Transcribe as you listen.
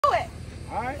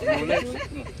All right.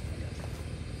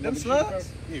 Them slugs?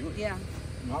 Yeah.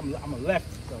 No, I'm a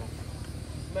lefty, so.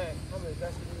 Man, I'm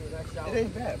investing in that shower. It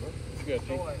ain't bad, bro. Good,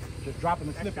 just dropping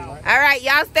the slipper, right? All right,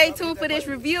 y'all stay tuned for this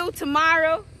review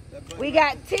tomorrow. We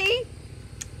got tea.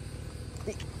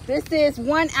 This is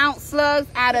 1 ounce slugs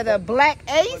out of the Black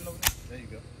Ace. There you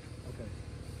go. Okay.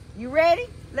 You ready?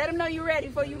 Let him know you're ready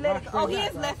before you let it go. Oh, he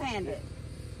is left-handed.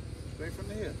 Straight from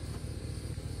the hip.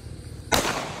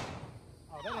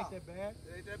 Oh, that ain't that bad.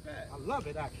 It ain't that bad. I love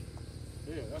it, actually.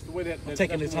 Yeah, that's the way that. I'm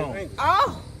taking this home.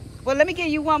 Oh, well, let me give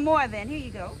you one more then. Here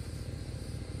you go.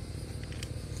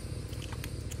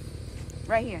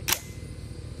 Right here.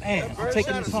 Man, I'm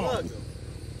taking this home.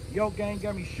 YokGang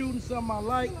got me shooting something I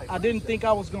like. I didn't think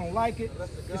I was gonna like it.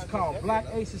 It's called Black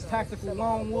Aces Tactical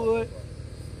Longwood.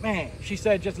 Man, she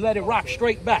said just let it rock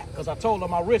straight back because I told her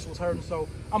my wrist was hurting, so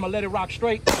I'm gonna let it rock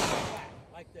straight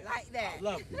like that. Like that. I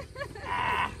love it.